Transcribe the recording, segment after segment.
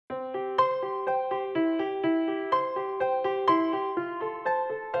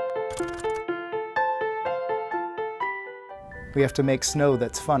We have to make snow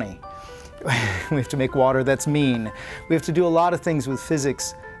that's funny. We have to make water that's mean. We have to do a lot of things with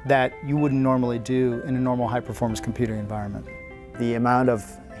physics that you wouldn't normally do in a normal high-performance computing environment. The amount of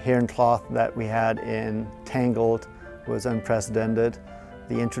hair and cloth that we had in Tangled was unprecedented.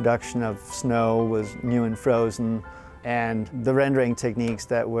 The introduction of snow was new and frozen, and the rendering techniques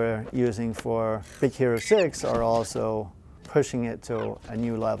that we're using for Big Hero 6 are also pushing it to a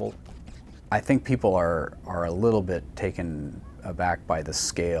new level. I think people are a little bit taken aback by the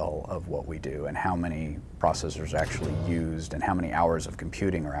scale of what we do and how many processors are actually used and how many hours of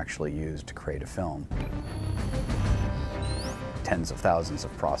computing are actually used to create a film. Tens of thousands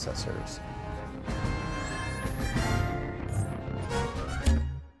of processors.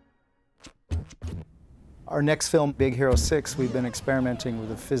 Our next film, Big Hero 6, we've been experimenting with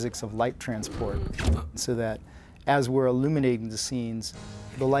the physics of light transport so that as we're illuminating the scenes,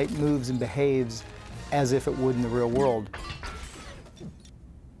 the light moves and behaves as if it would in the real world,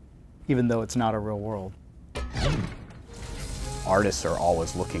 even though it's not a real world. Artists are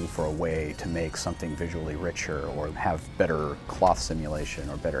always looking for a way to make something visually richer or have better cloth simulation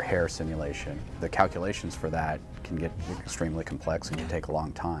or better hair simulation. The calculations for that can get extremely complex and can take a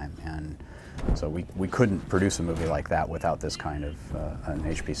long time. And so we couldn't produce a movie like that without this kind of an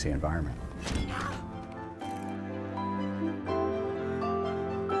HPC environment.